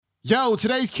Yo,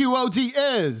 today's QOD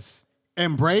is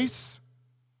embrace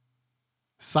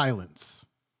silence.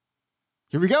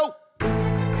 Here we go.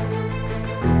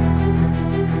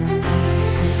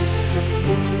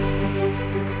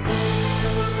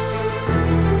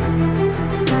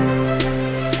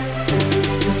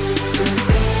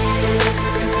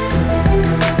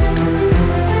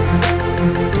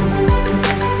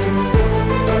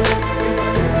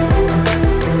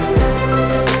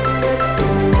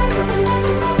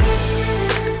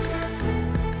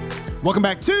 Welcome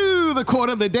back to the Quote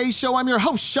of the Day Show. I'm your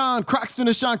host, Sean Croxton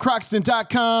of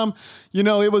SeanCroxton.com. You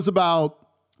know, it was about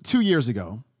 2 years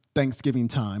ago, Thanksgiving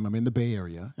time. I'm in the Bay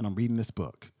Area, and I'm reading this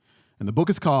book. And the book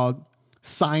is called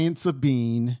Science of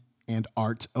Being and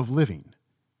Art of Living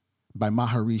by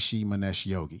Maharishi Mahesh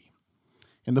Yogi.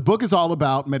 And the book is all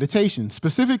about meditation,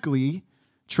 specifically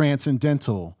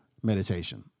transcendental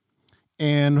meditation.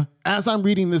 And as I'm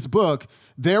reading this book,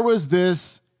 there was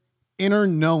this inner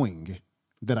knowing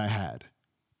that I had.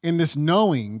 And this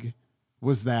knowing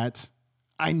was that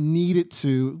I needed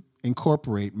to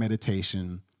incorporate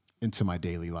meditation into my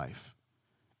daily life.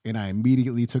 And I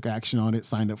immediately took action on it,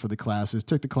 signed up for the classes,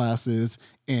 took the classes,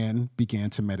 and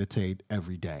began to meditate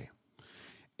every day.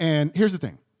 And here's the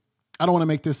thing. I don't want to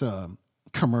make this a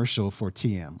commercial for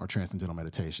TM or Transcendental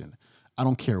Meditation. I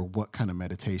don't care what kind of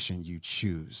meditation you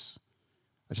choose.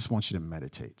 I just want you to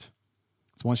meditate.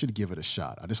 I want you to give it a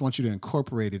shot. I just want you to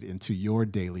incorporate it into your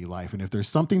daily life. And if there's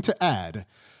something to add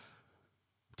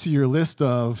to your list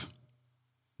of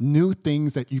new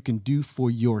things that you can do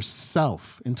for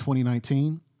yourself in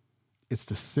 2019, it's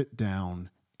to sit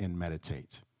down and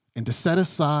meditate. And to set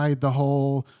aside the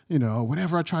whole,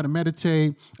 whenever I try to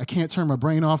meditate, I can't turn my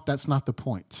brain off. That's not the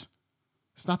point.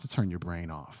 It's not to turn your brain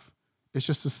off. It's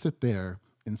just to sit there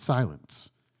in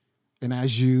silence. And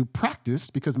as you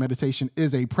practice, because meditation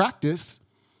is a practice,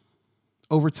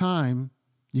 over time,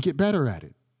 you get better at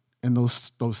it. And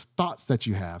those thoughts that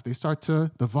you have, the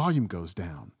volume goes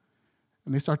down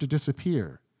and they start to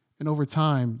disappear. And over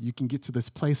time, you can get to this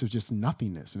place of just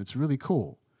nothingness. And it's really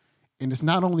cool. And it's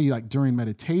not only like during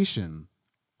meditation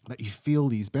that you feel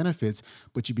these benefits,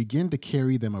 but you begin to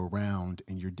carry them around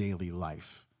in your daily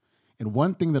life. And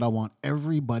one thing that I want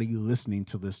everybody listening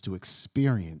to this to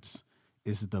experience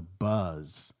is the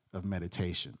buzz of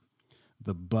meditation.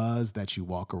 The buzz that you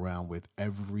walk around with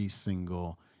every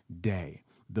single day.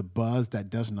 The buzz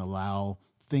that doesn't allow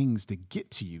things to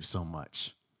get to you so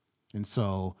much. And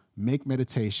so make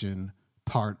meditation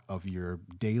part of your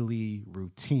daily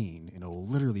routine, and it will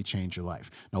literally change your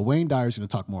life. Now, Wayne Dyer is going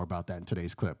to talk more about that in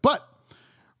today's clip, but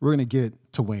we're going to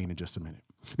get to Wayne in just a minute.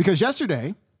 Because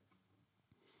yesterday,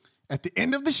 at the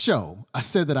end of the show, I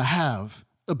said that I have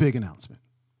a big announcement.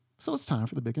 So it's time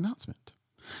for the big announcement.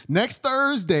 Next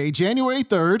Thursday, January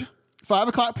 3rd, 5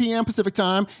 o'clock p.m. Pacific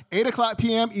time, 8 o'clock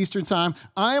p.m. Eastern time,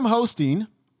 I am hosting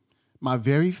my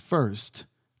very first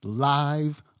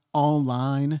live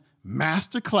online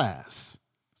masterclass.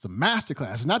 It's a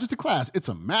masterclass. It's not just a class, it's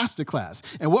a masterclass.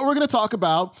 And what we're going to talk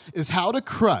about is how to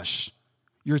crush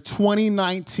your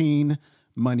 2019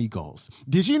 money goals.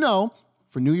 Did you know,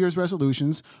 for New Year's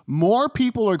resolutions, more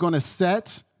people are going to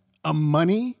set a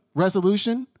money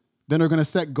resolution than are going to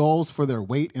set goals for their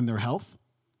weight and their health?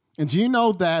 And do you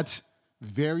know that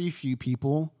very few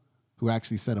people who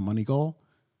actually set a money goal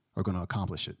are going to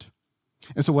accomplish it?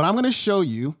 And so what I'm going to show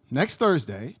you next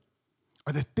Thursday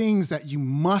are the things that you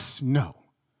must know,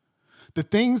 the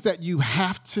things that you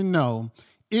have to know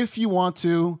if you want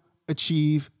to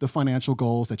achieve the financial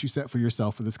goals that you set for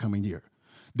yourself for this coming year.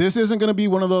 This isn't going to be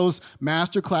one of those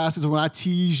master classes when I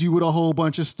tease you with a whole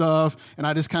bunch of stuff and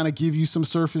I just kind of give you some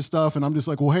surface stuff and I'm just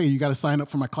like, well, hey, you got to sign up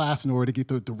for my class in order to get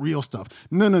the real stuff.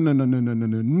 No.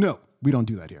 We don't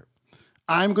do that here.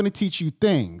 I'm going to teach you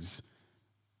things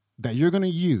that you're going to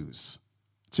use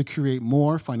to create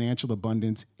more financial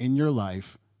abundance in your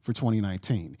life for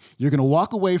 2019. You're going to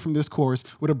walk away from this course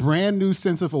with a brand new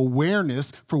sense of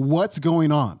awareness for what's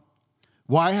going on.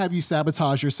 Why have you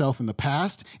sabotaged yourself in the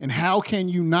past? And how can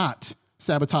you not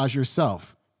sabotage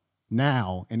yourself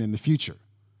now and in the future?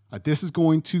 This is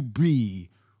going to be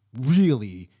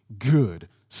really good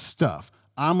stuff.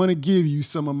 I'm going to give you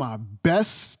some of my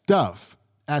best stuff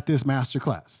at this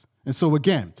masterclass. And so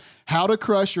again, how to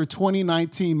crush your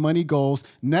 2019 money goals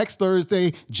next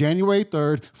Thursday, January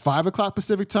 3rd, 5 o'clock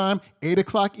Pacific time, 8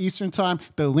 o'clock Eastern time.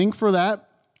 The link for that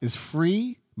is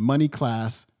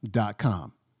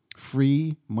freemoneyclass.com.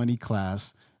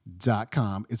 freemoneyclass.com.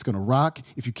 It's going to rock.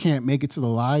 If you can't make it to the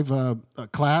live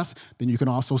class, then you can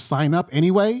also sign up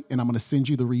anyway, and I'm going to send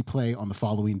you the replay on the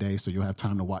following day so you'll have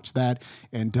time to watch that.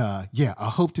 And I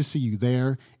hope to see you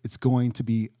there. It's going to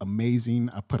be amazing.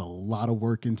 I put a lot of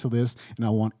work into this, and I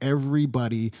want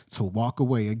everybody to walk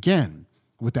away again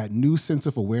with that new sense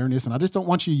of awareness. And I just don't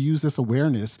want you to use this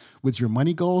awareness with your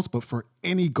money goals, but for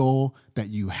any goal that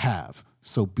you have.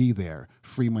 So be there,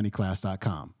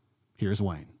 freemoneyclass.com. Here's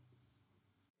Wayne.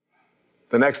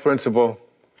 The next principle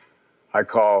I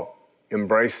call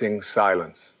embracing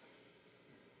silence.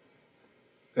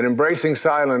 And embracing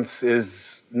silence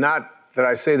is not that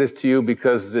I say this to you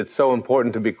because it's so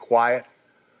important to be quiet.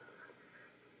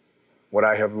 What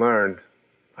I have learned,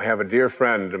 I have a dear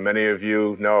friend, many of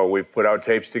you know, we've put out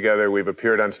tapes together, we've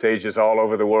appeared on stages all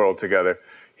over the world together.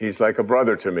 He's like a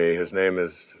brother to me. His name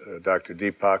is Dr.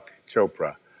 Deepak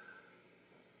Chopra,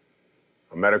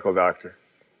 a medical doctor,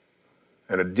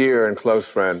 and a dear and close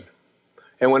friend.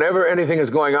 And whenever anything is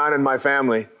going on in my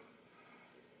family,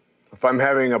 if I'm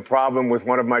having a problem with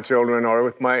one of my children or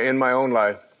in my own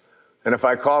life, and if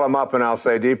I call him up and I'll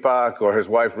say, Deepak, or his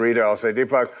wife Rita, I'll say,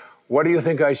 Deepak, what do you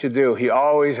think I should do? He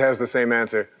always has the same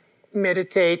answer,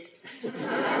 meditate.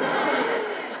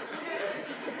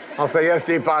 I'll say, yes,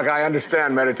 Deepak, I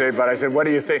understand meditate, but I said, what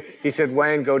do you think? He said,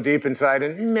 Wayne, go deep inside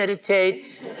and meditate.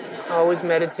 Always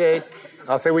meditate.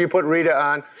 I'll say, will you put Rita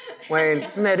on?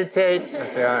 Wayne, meditate. I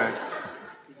say, all right.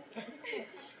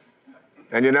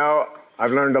 And you know,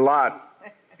 I've learned a lot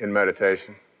in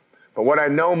meditation. But what I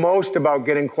know most about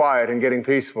getting quiet and getting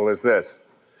peaceful is this,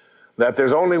 that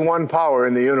there's only one power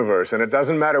in the universe, and it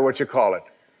doesn't matter what you call it.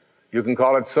 You can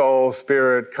call it soul,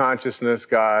 spirit, consciousness,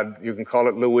 God. You can call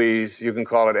it Louise. You can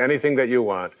call it anything that you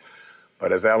want.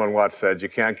 But as Alan Watts said, you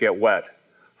can't get wet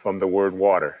from the word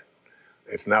water.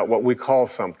 It's not what we call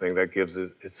something that gives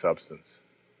it its substance.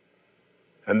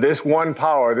 And this one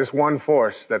power, this one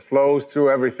force that flows through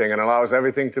everything and allows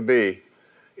everything to be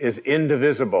is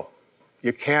indivisible.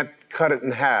 You can't cut it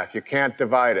in half. You can't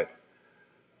divide it.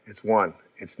 It's one.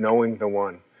 It's knowing the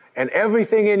one. And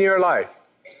everything in your life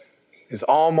is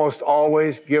almost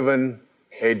always given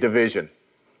a division.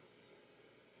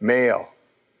 Male,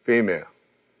 female,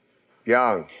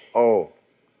 young, old,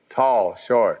 tall,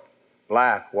 short,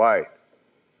 black, white,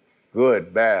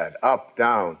 good, bad, up,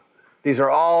 down. These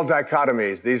are all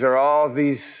dichotomies. These are all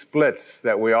these splits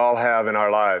that we all have in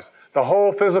our lives. The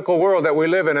whole physical world that we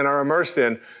live in and are immersed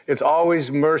in, it's always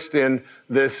immersed in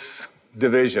this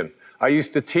division. I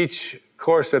used to teach a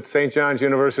course at St. John's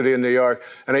University in New York,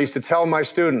 and I used to tell my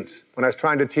students when I was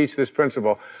trying to teach this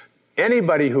principle,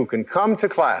 anybody who can come to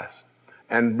class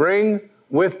and bring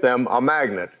with them a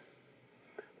magnet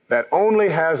that only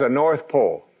has a North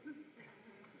Pole,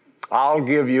 I'll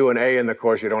give you an A in the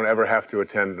course. You don't ever have to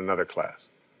attend another class.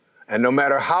 And no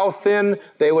matter how thin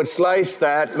they would slice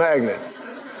that magnet,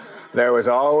 there was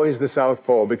always the South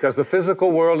Pole, because the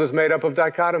physical world is made up of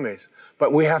dichotomies.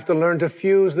 But we have to learn to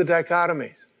fuse the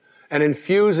dichotomies. And in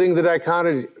fusing the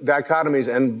dichotomies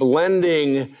and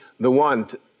blending the one,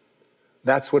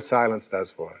 that's what silence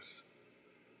does for us.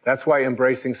 That's why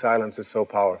embracing silence is so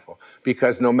powerful.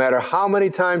 Because no matter how many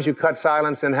times you cut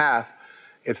silence in half,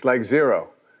 it's like zero.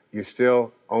 You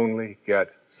still only get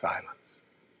silence.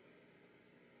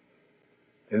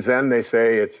 In Zen, they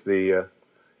say it's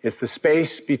the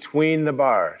space between the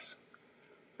bars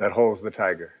that holds the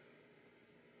tiger.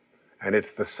 And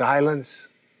it's the silence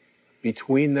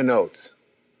between the notes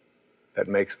that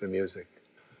makes the music.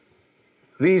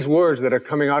 These words that are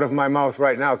coming out of my mouth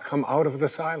right now come out of the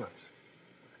silence.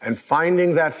 And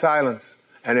finding that silence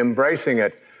and embracing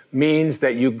it means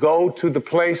that you go to the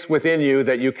place within you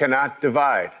that you cannot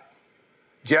divide.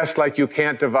 Just like you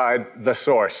can't divide the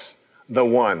source, the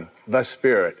one, the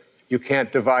spirit. You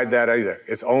can't divide that either.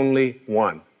 It's only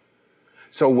one.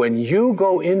 So when you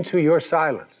go into your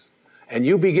silence and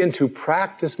you begin to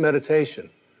practice meditation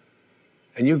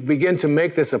and you begin to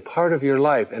make this a part of your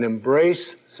life and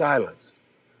embrace silence,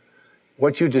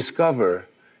 what you discover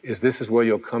is this is where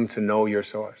you'll come to know your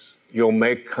source. You'll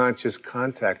make conscious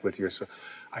contact with your source.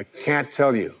 I can't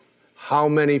tell you how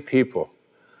many people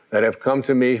that have come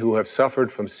to me who have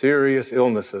suffered from serious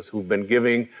illnesses, who've been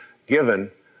given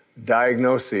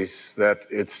diagnoses that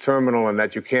it's terminal and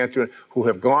that you can't do it, who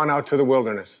have gone out to the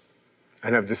wilderness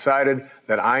and have decided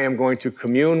that I am going to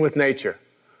commune with nature.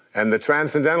 And the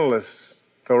transcendentalists,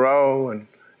 Thoreau and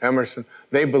Emerson,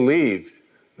 they believed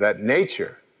that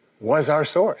nature was our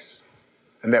source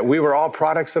and that we were all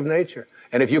products of nature.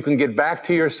 And if you can get back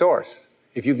to your source,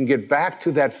 if you can get back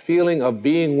to that feeling of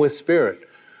being with spirit,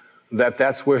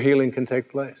 that's where healing can take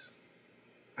place.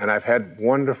 And I've had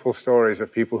wonderful stories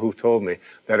of people who've told me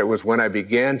that it was when I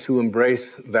began to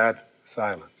embrace that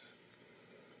silence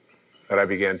that I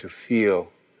began to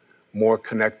feel more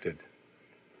connected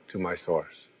to my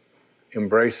source.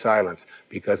 Embrace silence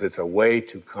because it's a way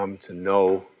to come to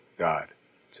know God,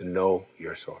 to know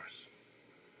your source.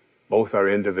 Both are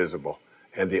indivisible.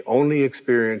 And the only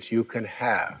experience you can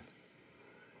have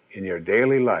in your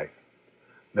daily life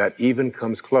that even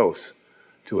comes close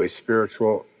to a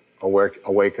spiritual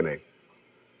awakening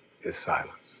is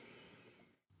silence.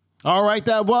 All right,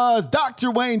 that was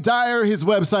Dr. Wayne Dyer. His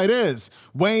website is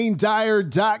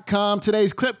WayneDyer.com.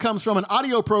 Today's clip comes from an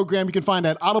audio program you can find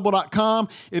at audible.com.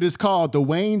 It is called the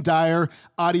Wayne Dyer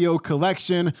Audio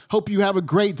Collection. Hope you have a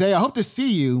great day. I hope to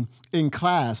see you in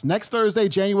class next Thursday,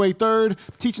 January 3rd,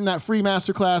 teaching that free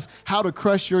masterclass, How to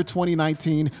Crush Your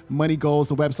 2019 Money Goals.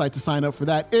 The website to sign up for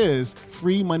that is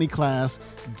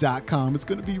freemoneyclass.com. It's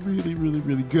going to be really, really,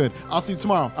 really good. I'll see you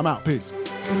tomorrow. I'm out. Peace.